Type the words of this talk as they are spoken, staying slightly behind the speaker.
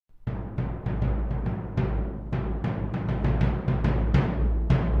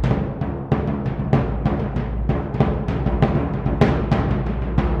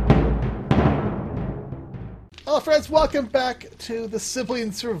Hello friends, welcome back to the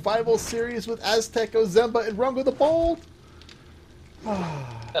Sibling Survival Series with Aztek, Ozemba, and RongoTheBold.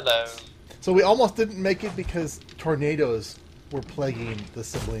 Hello. So we almost didn't make it because tornadoes were plaguing the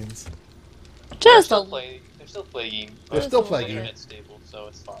siblings. They're still plaguing. They're still The plaguing. internet's stable, so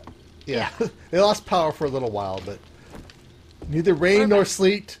it's fine. Yeah. They lost power for a little while, but neither rain nor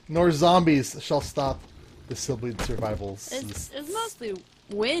sleet nor zombies shall stop the sibling survivals. It's mostly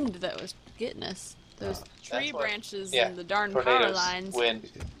wind that was getting us. Those tree branches and the darn power lines.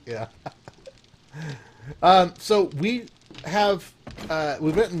 Wind. Yeah. So we have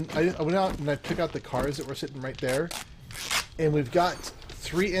we went and I went out and I took out the cars that were sitting right there, and we've got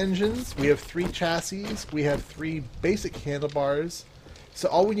 3 engines, we have 3 chassis, we have 3 basic handlebars. So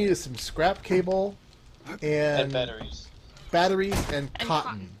all we need is some scrap cable and batteries and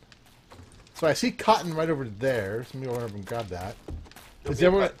cotton. So I see cotton right over there. So maybe I'll run over and grab that.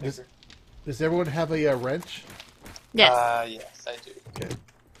 Does everyone have a wrench? Yes. Yes, I do. Okay.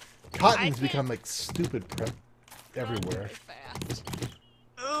 Cotton's become like stupid everywhere. Fast.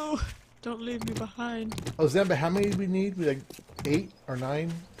 Oh, don't leave me behind. Ozemba, how many do we need? We like 8 or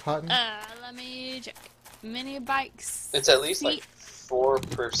 9 cotton? Let me check. Mini bikes. It's at least like 4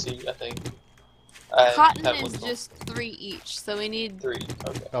 per seat, I think. Cotton is just 3 each, so we need 3.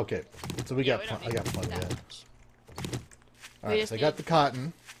 Okay. Okay. So I got plenty of that. Alright, so I got the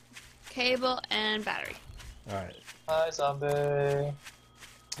cotton. Cable and battery. Alright. Hi, zombie.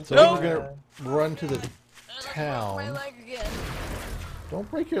 So we're gonna run to the town. My leg again.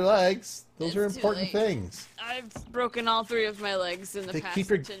 Don't break your legs. Those are It's too important late. things. I've broken all 3 of my legs in the They past keep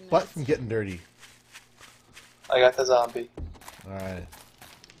your 10 minutes. butt from getting dirty. I got the zombie. Alright.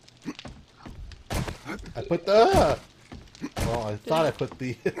 I put the... Well, I thought I put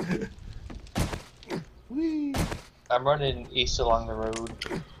the... Whee! I'm running east along the road.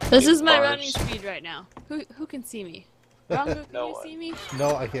 This is my running speed right now. Who can see me? Rongo, can No you one. see me?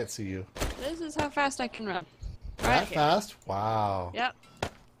 No, I can't see you. This is how fast I can run. That here. fast? Wow. Yep.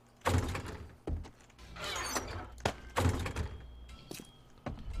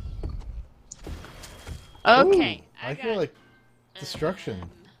 Okay. Ooh, I feel like destruction.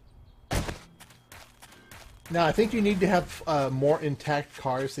 Now, I think you need to have more intact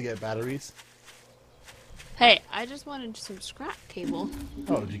cars to get batteries. Hey, I just wanted some scrap cable.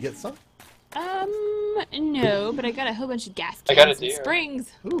 Oh, did you get some? No, but I got a whole bunch of gas I got cans a and deer.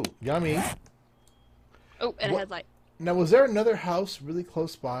 springs. Ooh, yummy. Oh, and a What? headlight. Now, was there another house really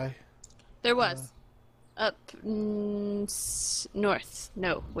close by? There was. Up north.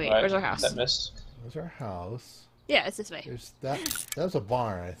 No, wait, where's our house? That missed. There's our house. Yeah, it's this way. There's that. That was a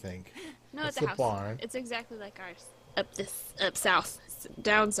barn, I think. No, That's it's a the house. barn. It's exactly like ours. Up south. It's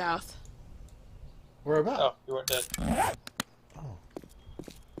down south. Where about? Oh, you weren't dead. Oh.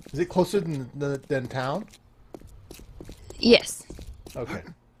 Is it closer than town? Yes. Okay.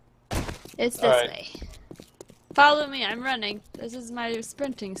 It's this Alright. way. Follow me, I'm running. This is my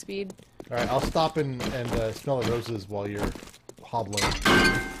sprinting speed. All right, I'll stop and smell the roses while you're hobbling.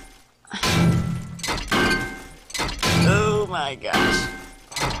 Oh my gosh.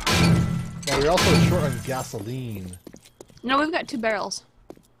 Now, we're also short on gasoline. No, we've got 2 barrels.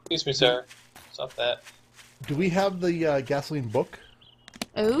 Excuse me, sir. Stop that. Do we have the gasoline book?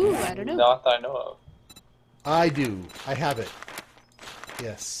 Oh, I don't know. Not that I know of. I do. I have it.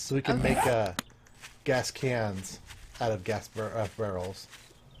 Yes, so we can make gas cans out of gas barrels.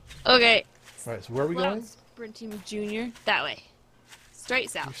 Okay. All right, so where are we Slow going? Sprinting Junior. That way. Straight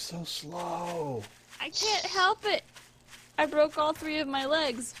You're south. so slow. I can't help it. I broke all 3 of my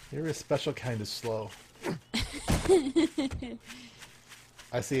legs. You're a special kind of slow.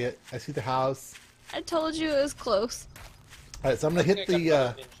 I see it. I see the house. I told you it was close. All right, so I'm gonna hit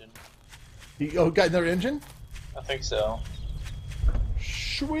the. You got another engine? I think so.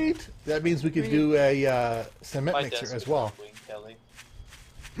 Sweet. That means we could do a cement My mixer desk as is well. rumbling, Kelly.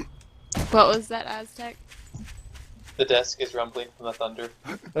 What was that, Aztek? The desk is rumbling from the thunder.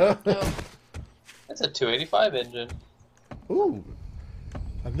 Oh. It's a 285 engine. Ooh.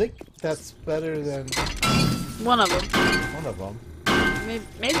 I think that's better than One of them. one of them.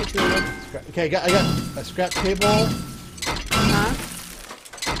 Maybe 2 of them. Okay, I got a scrap cable. Huh?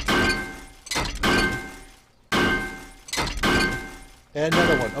 And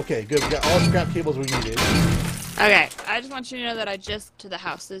another one. Okay, good. We got all the scrap cables we needed. Okay, I just want you to know that I just to the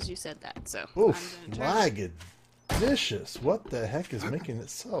house as you said that, so. Oof, I'm gonna turn. lagadicious. What the heck is making it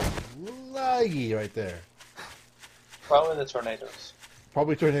so laggy right there? Probably the tornadoes.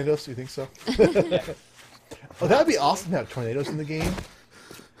 Probably tornadoes, you think so? Yeah. Oh, that'd be awesome to have tornadoes in the game.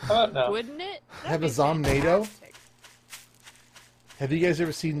 How about no? Wouldn't it? That'd Have a be Zomnado? fantastic. Have you guys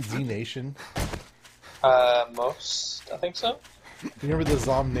ever seen Z Nation? Most, I think so. You remember the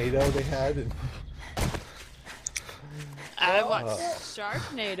Zomnado they had? I watched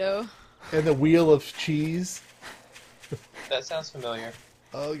Sharknado. And the Wheel of Cheese. That sounds familiar.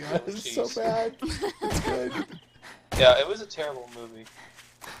 Oh god, it's so bad. It's good. Yeah, it was a terrible movie.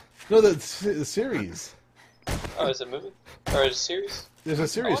 No, the series. Oh, is it a movie? Or is it a series? There's a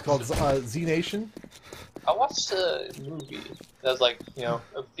series called Z Nation. I watched a movie that was like, you know,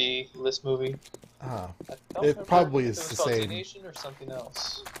 a B-list movie. It probably is the same. Z Nation or something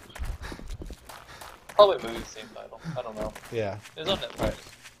else. Probably a movie, same title. I don't know. Yeah. It was on Netflix. Right.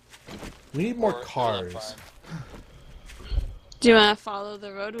 We need more cars. Do you want to follow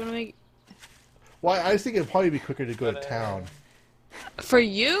the road when we... Well, I think it'd probably be quicker to go to town. For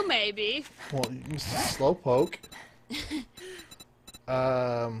you, maybe. Well, you can slow poke.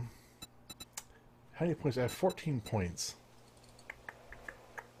 How many points? I have 14 points.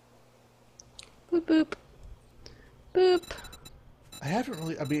 Boop, boop. Boop. I haven't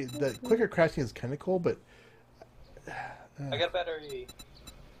really... I mean, the quicker crafting is kind of cool, but... I got a battery.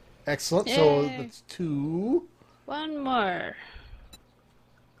 Excellent. Yay. So, that's 2. One more.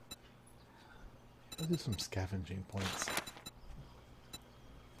 I'll do some scavenging points.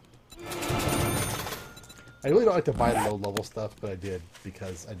 I really don't like to buy low-level stuff, but I did,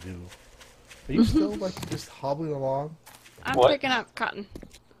 because I do. Are you still, like, just hobbling along? I'm picking up cotton.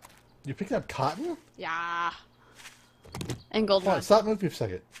 You're picking up cotton? Yeah. And gold Hold on, one. stop moving for a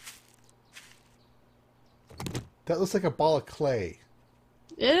second. That looks like a ball of clay.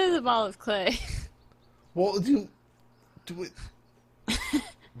 It is a ball of clay. Well, do it.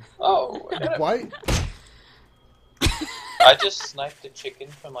 Oh, Why? I just sniped a chicken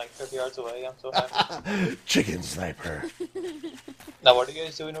from like 30 yards away. I'm so happy. Chicken sniper. Now, what are you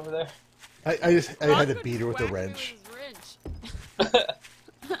guys doing over there? I had to beat her with a wrench.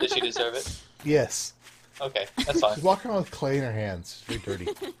 Did she deserve it? Yes. Okay, that's fine. She's walking around with clay in her hands. She's very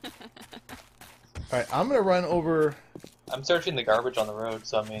dirty. Alright, I'm going to run over... I'm searching the garbage on the road,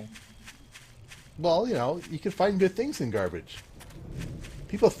 so I mean... Well, you know, you can find good things in garbage.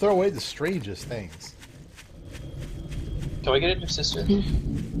 People throw away the strangest things. Can we get a new sister?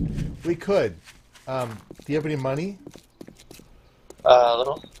 We could. Do you have any money? A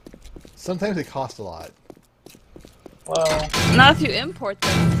little. Sometimes they cost a lot. Well... Not if you import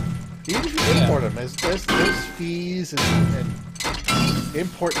them. Even if you import them, there's fees and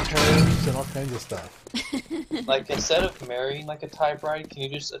import tariffs and all kinds of stuff. Like, instead of marrying like a Thai bride, can you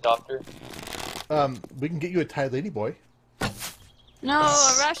just adopt her? We can get you a Thai ladyboy. No,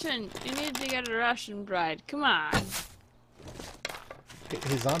 a Russian. You need to get a Russian bride. Come on.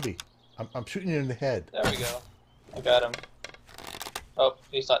 Hey, zombie. I'm shooting you in the head. There we go. I got him. Oh,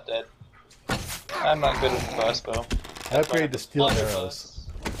 he's not dead. I'm not good with the crossbow. I upgraded to steel arrows,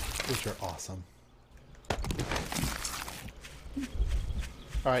 which are awesome.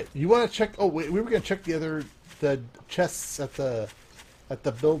 Alright, you want to check... Oh, wait, we were going to check the chests at the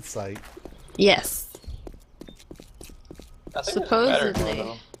build site. Yes. I think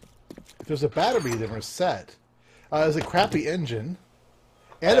Supposedly. If there's a battery, then we're set. There's a crappy engine.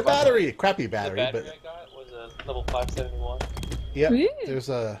 And a battery! A crappy battery, the battery but... I got was a level 571. Yep, Ooh. there's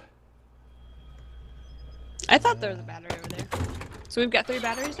a... I thought there was a battery over there. So we've got 3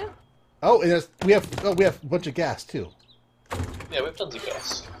 batteries now? Oh, and we have a bunch of gas, too. Yeah, we have tons of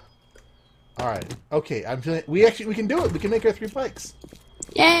gas. Alright, okay, we can do it! We can make our 3 bikes!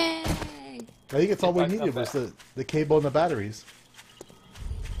 Yay! I think it's all we needed was the cable and the batteries.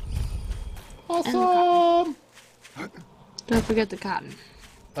 Awesome! Don't forget the cotton.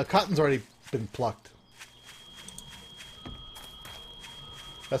 Cotton's already been plucked.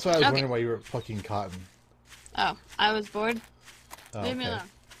 That's why I was wondering why you were plucking cotton. Oh, I was bored. Oh, Leave me okay. alone.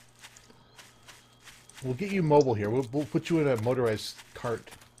 We'll get you mobile here. We'll put you in a motorized cart.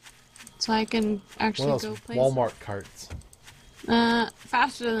 So I can actually One of go those places. Walmart carts.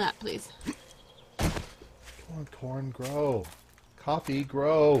 Faster than that, please. Come on, corn, grow. Coffee,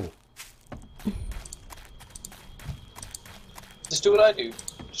 grow. Just do what I do.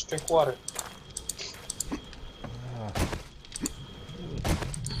 Just drink water.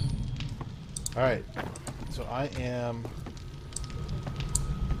 Alright. So I am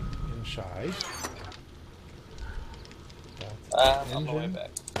in shy. I'm on my way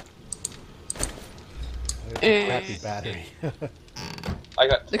back. Crappy battery. I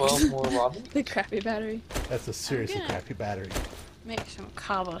got 12 more robins. The crappy battery. That's a seriously crappy battery. Make some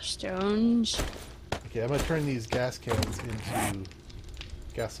cobblestones. Okay, I'm gonna turn these gas cans into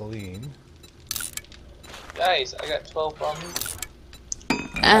gasoline. Guys, I got 12 robins.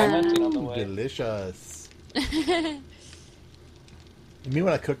 I'm emptying on the way. Delicious. You mean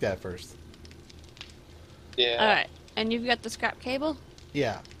when I cook that first? Yeah. Alright. And you've got the scrap cable?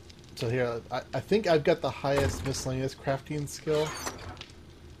 Yeah. So here, I think I've got the highest miscellaneous crafting skill.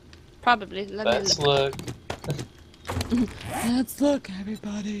 Probably. Let Let's me look. Let's look,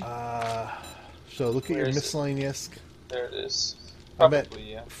 everybody. So look at Where your is it? miscellaneous. There it is. I'm at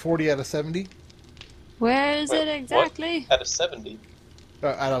Probably, yeah. 40 out of 70. Where is Wait, it exactly? What? Out of 70?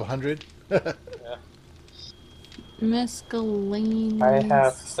 Out of 100. Yeah. Miscellaneous. I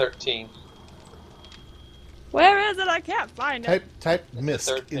have 13. Where is it? I can't find it. Type the misc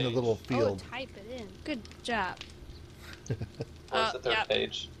third in the page. little field. Oh, type it in. Good job. Where's the third Yep.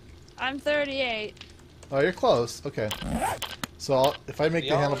 page? I'm 38. Oh, you're close. Okay. So if I make the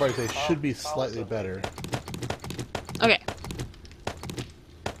Beyond handlebars, they should be Ozemba. slightly better. Okay.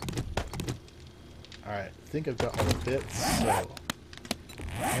 Alright, I think I've got all the bits. So,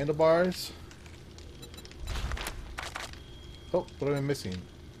 handlebars. Oh, what am I missing?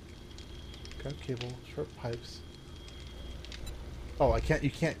 Grab cable, short pipes. Oh, you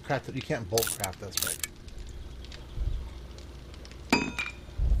can't craft it. You can't bolt craft. That's right.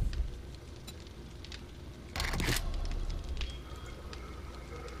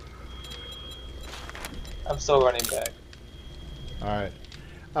 I'm still running back. Alright.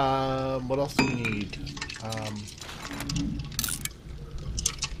 What else do we need?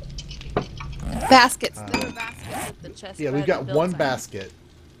 Baskets. There were baskets at the chest. Yeah, but we've I got didn't build one some. basket.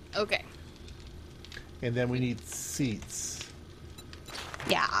 Okay. And then we need seats.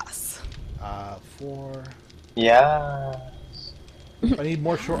 Yes. 4. Yeah. I need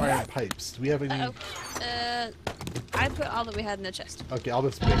more short iron pipes. Do we have any? I put all that we had in the chest. Okay, I'll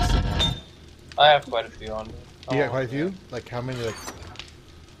just make some more. I have quite a few on me. You got quite a few? Like how many? Like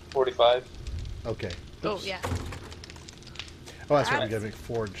 45. okay. Oh, Oops. yeah. Oh, that's right. We Alright. gotta make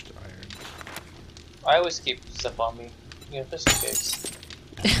forged iron. I always keep stuff on me. Yeah, just in case.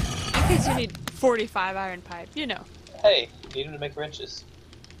 In case you need 45 iron pipe, you know. Hey, need them to make wrenches.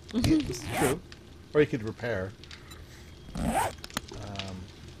 This is true. Or you could repair.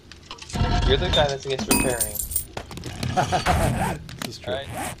 You're the guy that's against repairing. This is true. Right?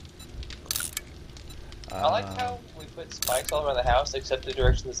 I like how we put spikes all around the house except the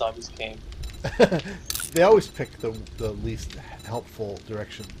direction the zombies came. They always pick the least helpful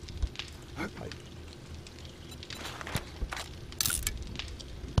direction. Pipe.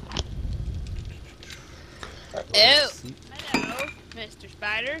 Oh, hello, Mr.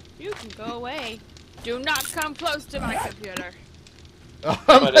 Spider. You can go away. Do not come close to my computer.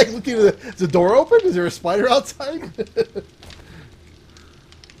 I'm like looking at is the door open? Is there a spider outside?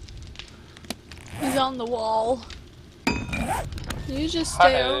 He's on the wall. You just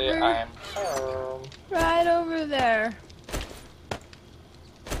stay over. I am home. Right over there.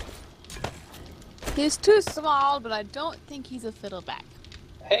 He's too small, but I don't think he's a fiddleback.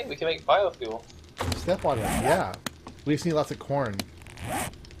 Hey, we can make biofuel. Step on it. Yeah. We just need lots of corn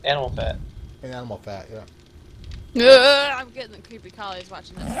Animal fat. and animal fat. Yeah. I'm getting the creepy collies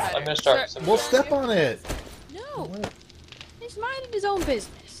watching this spider. I'm gonna start some. We'll step on it. No, What? he's minding his own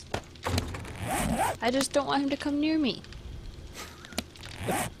business. I just don't want him to come near me.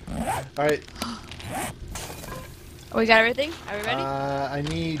 All right. We got everything? Are we ready?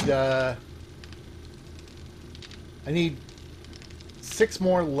 I need 6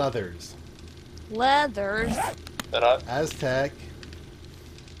 more leathers. Leathers. That up? Aztek.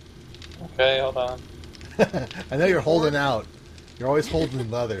 Okay, hold on. I know you're holding out. You're always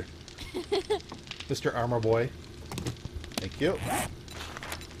holding leather. Mr. Armor Boy. Thank you.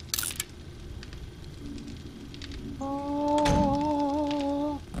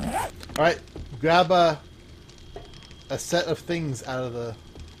 Alright, grab a set of things out of the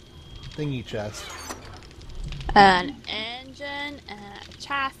thingy chest. An engine, and a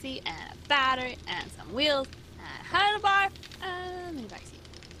chassis, and a battery, and some wheels, and a handlebar, and a mini bike seat,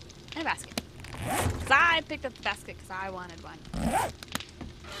 and a basket. So I picked up the basket because I wanted one.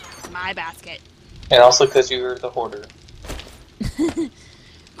 My basket. And also because you're the hoarder.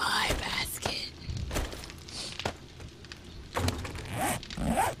 My basket.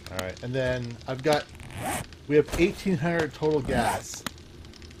 Alright, and then we have 1,800 total gas.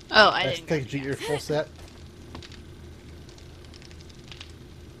 Oh, I That's didn't. take your full set.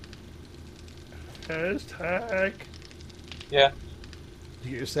 Aztek. Yeah. Did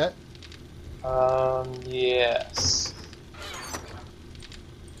you get your set? Yes.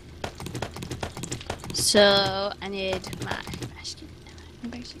 So I need my basket,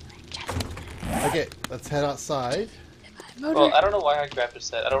 my chassis, Okay, let's head outside. my motor. Well, I don't know why I grabbed a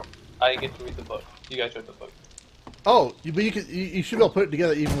set. I get to read the book. You guys read the book. Oh, but you should be able to put it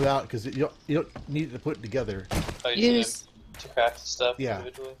together even without, because you don't need to put it together. Oh, You you just- to craft stuff Yeah.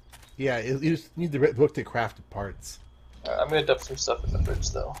 individually. Yeah, you just need the book to craft the parts. I'm gonna dump some stuff in the fridge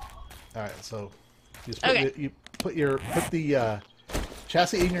though. All right, so you just Okay. put the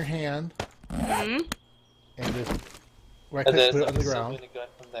chassis in your hand Mm-hmm. and just right And click, then put it on the I'm ground, assembling a gun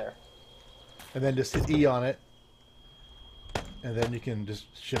from there. and then just hit E on it, and then you can just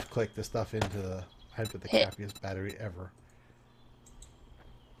shift click the stuff into the. I put the Hit. crappiest battery ever.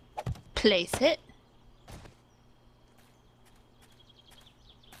 Place it.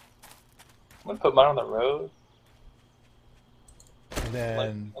 I'm gonna put mine on the road. And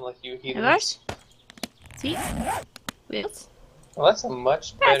then Like you heat it. Reverse. Seat. Wheels. Well, that's a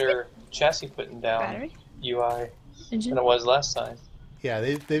much better chassis putting down Battery. UI Engine. than it was last time. yeah,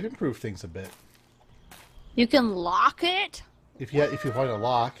 they've improved things a bit. You can lock it. If you find a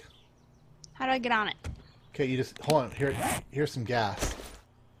lock, How do I get on it? okay, you just hold on. Here's some gas.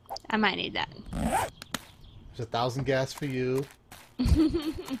 I might need that. There's 1,000 gas for you.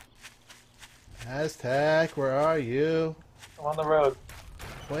 Aztek, where are you? I'm on the road.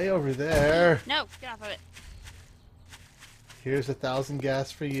 Way over there. No, get off of it. Here's 1,000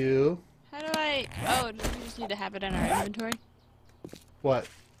 gas for you. How do I? Oh, do we just need to have it in our inventory? What?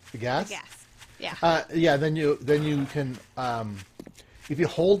 The gas? The gas. Yeah. Yeah. Then you can if you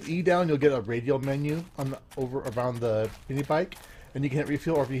hold E down, you'll get a radial menu on around the mini bike, and you can hit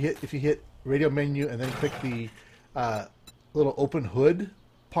refuel. Or if you hit radio menu and then click the little open hood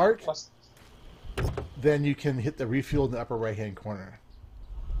part, then you can hit the refuel in the upper right hand corner.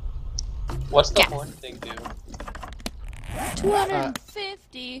 What's the Gas. horn thing do?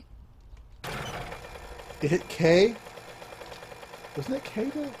 250. You hit K. Wasn't it K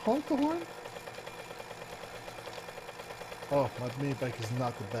to honk the horn? Oh, my mini bike is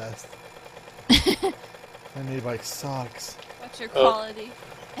not the best. My mini bike sucks. What's your quality?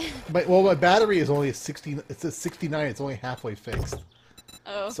 My battery is only 60. It's a 69. It's only halfway fixed.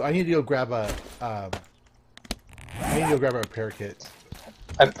 Oh. So I need to go grab a. I need to go grab a repair kit.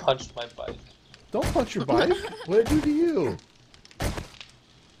 I punched my bike. Don't punch your bike. What did it do to you?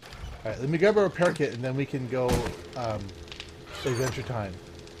 All right, let me grab a repair kit and then we can go adventure time.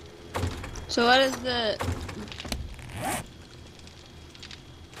 So what is the?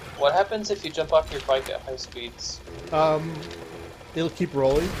 What happens if you jump off your bike at high speeds? It'll keep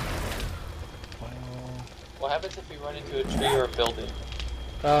rolling. What happens if you run into a tree or a building?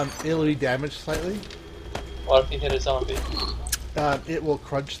 It'll be damaged slightly. What if you hit a zombie? It will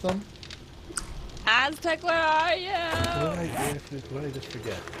crunch them. Aztek, where are you? What did I just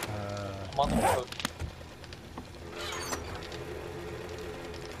forget? I'm on the road.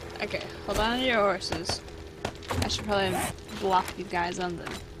 Okay, hold on to your horses. I should probably block you guys on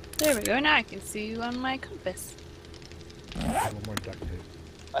them. There we go. Now I can see you on my compass. A little more duct tape.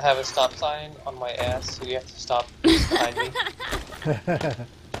 I have a stop sign on my ass, so you have to stop behind me.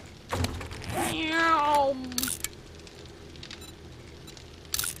 Meow.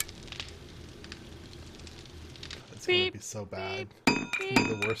 It's gonna be so bad. It's Beep. gonna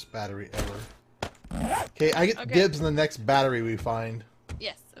be the worst battery ever. Okay, I get dibs on the next battery we find.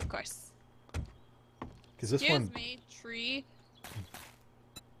 Yes, of course. Because this Excuse one. me, tree.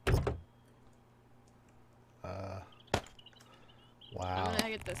 Wow. I'm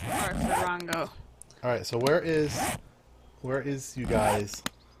gonna get this car for Rongo. All right, so where is you guys?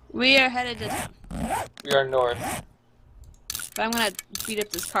 We are headed to town, We are north. but I'm gonna beat up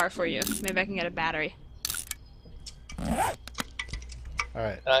this car for you. Maybe I can get a battery. All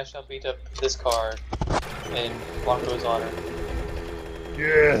right. And I shall beat up this car in Longo's honor.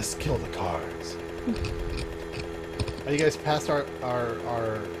 Yes, kill the cars. Are you guys past our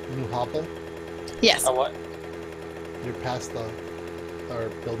new hopple? Yes. A what? You're past our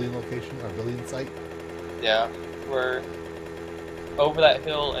building location, our building site. Yeah. We're over that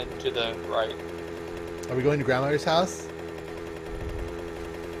hill and to the right. Are we going to grandmother's house?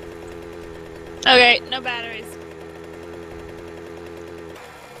 Okay, no batteries.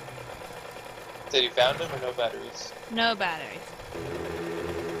 Did you found them or no batteries? No batteries.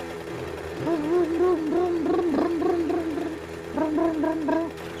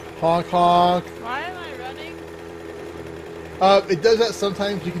 Honk honk. Why am I running? It does that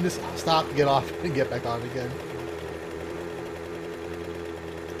sometimes. You can just stop, get off, and get back on again.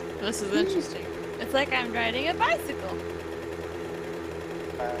 This is interesting. It's like I'm riding a bicycle.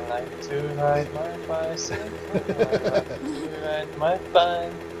 I like to ride my bicycle. I like to ride my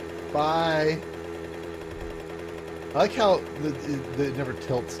bike. Bye. I like how it never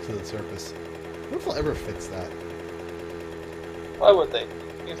tilts to the surface. I wonder if they'll ever fix that. Why would they?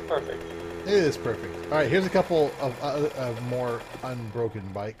 It's perfect. It is perfect. All right, here's a couple of more unbroken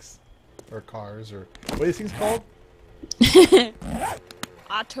bikes or cars or what are these things called?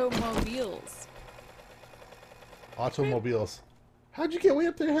 automobiles. Automobiles. How'd you get way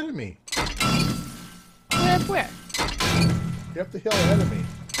up there ahead of me? Where? You're up the hill ahead of me.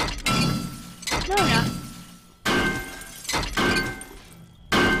 No, I'm not.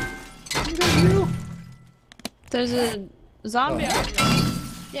 Isn't that you? There's a zombie over there.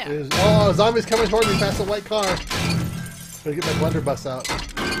 Yeah. Oh, zombies coming toward me past the white car. Better get my blunderbuss out.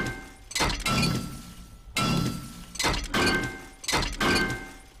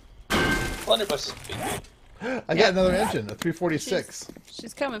 Blunderbuss is big. I got another engine, a 346.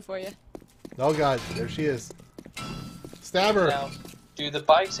 She's coming for you. Oh god, there she is. Stab her. Now, do the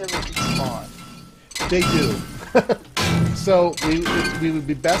bikes ever despawn? They do. So we would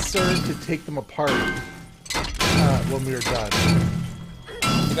be best served to take them apart when we are done.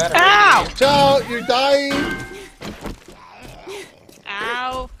 You got Ow! Ciao, you're dying.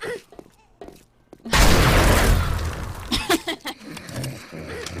 Ow!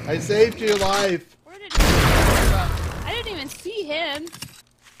 I saved you alive. Where did he come from? I didn't even see him.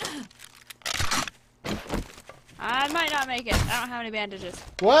 I might not make it. I don't have any bandages.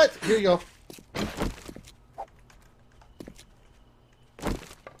 What? Here you go.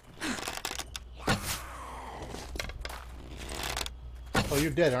 Oh, you're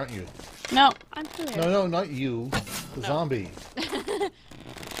dead, aren't you? No, I'm clear. No, not you. The zombie.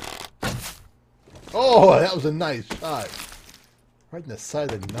 Oh, that was a nice shot. Right in the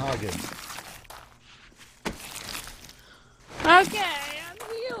side of the noggin. Okay, I'm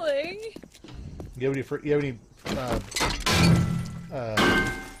healing. You have any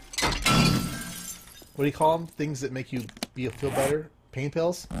what do you call them? Things that make you feel better? Pain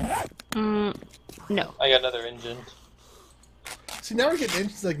pills? No. I got another engine. See, now we're getting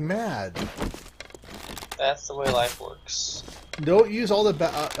engines like mad. That's the way life works. Don't use all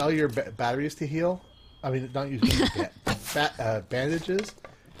all your batteries to heal. I mean, not use bandages.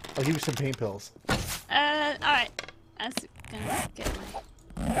 I'll give you some pain pills. Alright. I'm gonna get my...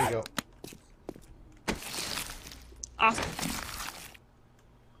 There you go. Awesome.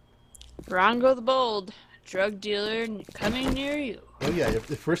 RongoTheBold, drug dealer coming near you. Oh yeah,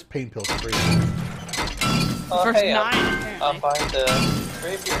 the first pain pill's free. First Hey, 9, apparently. I'm by the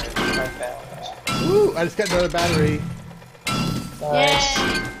graveyard I found. Woo! I just got another battery. Nice.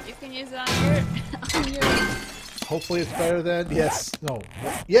 Yay! You can use it on your... on your... Hopefully it's better than... Yes. No.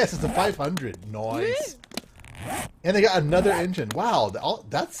 Yes, it's a 500. Nice. And they got another engine. Wow.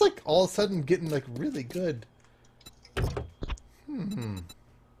 That's like all of a sudden getting like really good.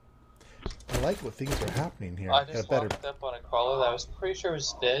 I like what things are happening here. I just walked up on a crawler that I was pretty sure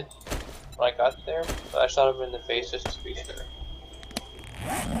was dead when I got there, but I shot him in the face just to be sure.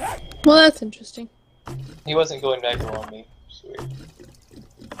 Well, that's interesting. He wasn't going back on me. It's weird.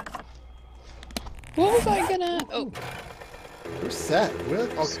 What was I gonna... Oh. We're set. We're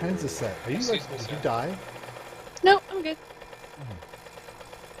like all kinds of set. Are you like... Did you die? No, I'm good.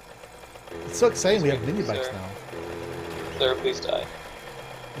 It's so exciting we have mini bikes Sir. now. Sir, please die.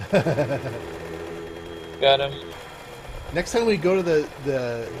 Got him. Next time we go to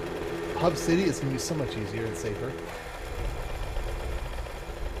the hub city, it's going to be so much easier and safer.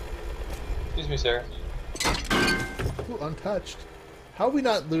 Excuse me, sir. Ooh, untouched. How have we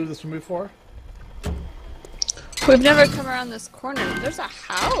not looted this one before? We've never come around this corner. There's a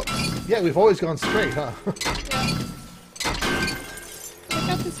house. Yeah, we've always gone straight, huh? Yeah. Check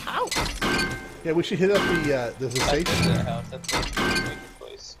out this house. Yeah, we should hit up the... there's a safe. That's their house. That's a major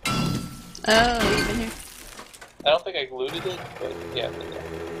place. Oh, you've been here. I don't think I looted it, but yeah, I've been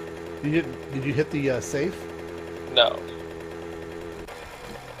there. Did you hit the safe? No.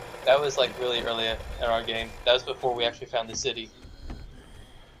 That was like really early in our game. That was before we actually found the city.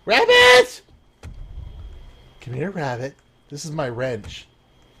 Rabbit! Come here, Rabbit. This is my wrench.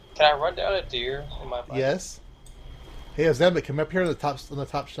 Can I run down a deer in my bike? Yes. Hey, Ozemba, come up here on the top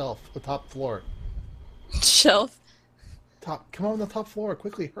shelf, the top floor. Shelf. Come on the top floor,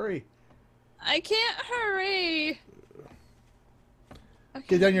 quickly, hurry. I can't hurry. Okay.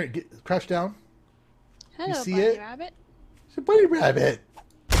 Get down here, crouch down. Hello, you see bunny it? rabbit. It's a bunny rabbit.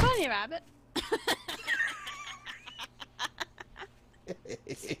 Bunny rabbit.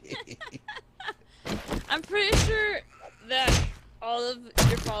 I'm pretty sure that all of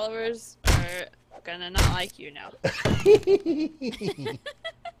your followers are gonna not like you now.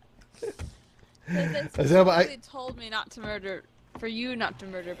 They specifically told me not to murder, for you not to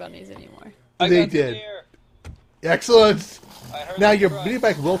murder bunnies anymore. They did. Excellent. Now your mini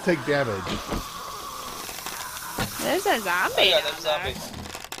bike will take damage. There's a zombie. Oh, yeah, that's zombie.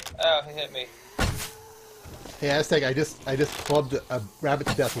 Oh, he hit me. Hey Aztek, I just clubbed a rabbit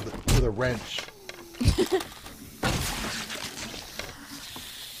to death with a wrench.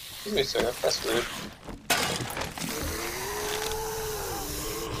 Excuse me, sir. That's rude.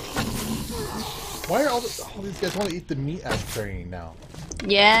 Why are all these guys want to eat the meat I'm carrying now?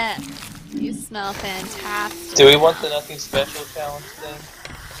 Yeah. You smell fantastic. Do we want the nothing special challenge thing?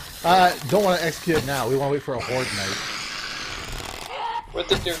 Don't want to execute it now. We want to wait for a horde night. Where'd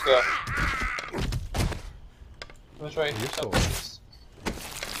the deer go? It was right here. You're Oh, so-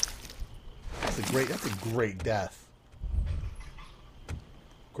 That's a great death.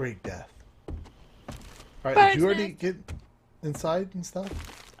 Great death. All right, did you already get inside and stuff?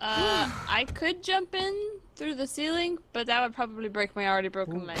 I could jump in through the ceiling, but that would probably break my already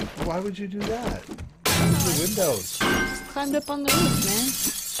broken leg. Why would you do that? The windows. Just climbed up on the roof, man.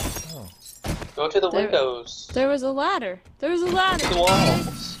 Oh. Go to the windows. There was a ladder. There was a ladder. The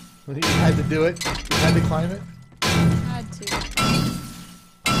walls. When you had to do it, you had to climb it. Had to.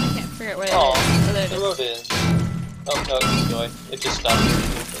 I can't figure out where Oh, it is. Oh, there it the is. road is. Oh no, it's joy. It just stopped.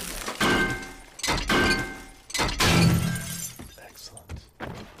 Excellent.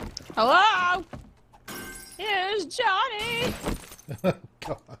 Hello? Here's Johnny!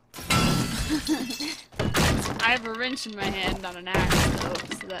 God. I have a wrench in my hand on an axe, though,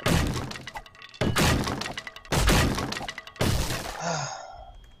 so that...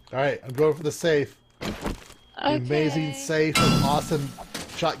 All right, I'm going for the safe. The amazing safe and awesome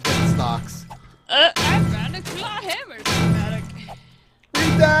shotgun stocks. I found a claw hammer schematic.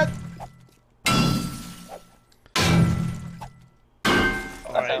 Read that.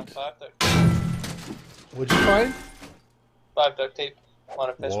 All I found right. 5 duct tape. What'd you find? 5 duct tape on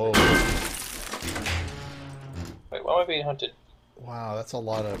a fish. Whoa. Wait, why am I being hunted? Wow, that's a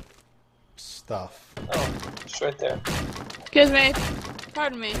lot of stuff. Oh, just right there. Excuse me.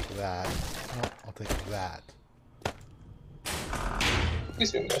 Pardon me. Take that. No, I'll take that.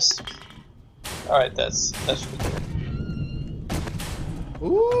 Excuse me, miss. Alright, that's really good.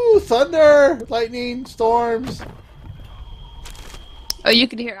 Ooh, thunder, lightning, storms. Oh, you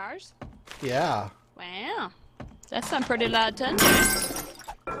could hear ours? Yeah. Wow. That's some pretty loud thunder.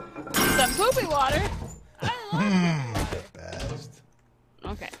 Some poopy water. I love it. Best.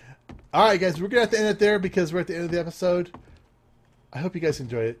 Okay. All right, guys, we're gonna have to end it there because we're at the end of the episode. I hope you guys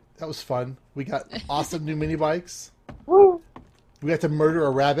enjoyed it. That was fun. We got awesome new mini bikes. Woo! We got to murder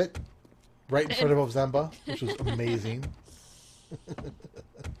a rabbit right in front of Ozemba, which was amazing.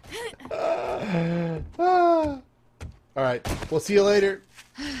 All right, we'll see you later.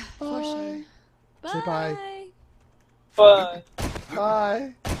 Bye. Bye. Say bye. Bye!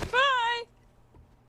 Bye.